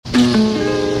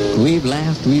We've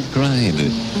laughed, we've cried,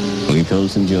 we've told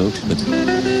some jokes, but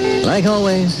like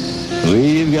always,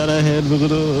 we've got a head for the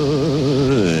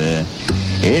door.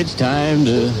 It's time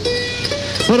to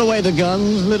put away the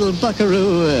guns, little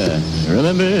buckaroo.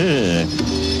 Remember,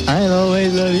 I'll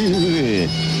always love you.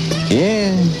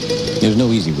 Yeah, there's no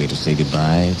easy way to say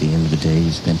goodbye at the end of the day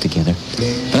spent together.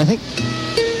 But I think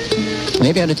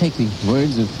maybe I ought to take the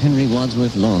words of Henry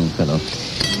Wadsworth Longfellow.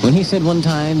 When he said one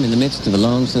time, in the midst of a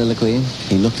long soliloquy,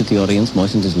 he looked at the audience,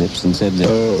 moistened his lips, and said,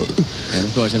 "Oh." And,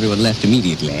 of course, everyone left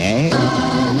immediately.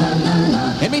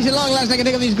 It means at long last I can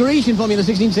take up these Grecian Formula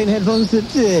 16 Saint headphones that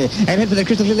I've had for that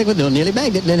crystal clear liquid, though nearly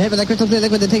bagged it, and have for that crystal clear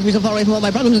liquid that takes me so far away from all my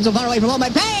problems and so far away from all my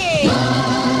pain.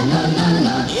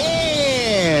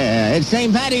 Yeah, it's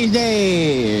St. Paddy's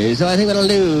Day, so I think what I'll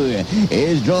do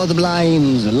is draw the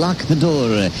blinds, lock the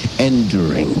door, and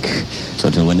drink. So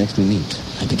till when next we meet,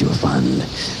 I bid you a fond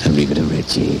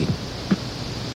arrivederci.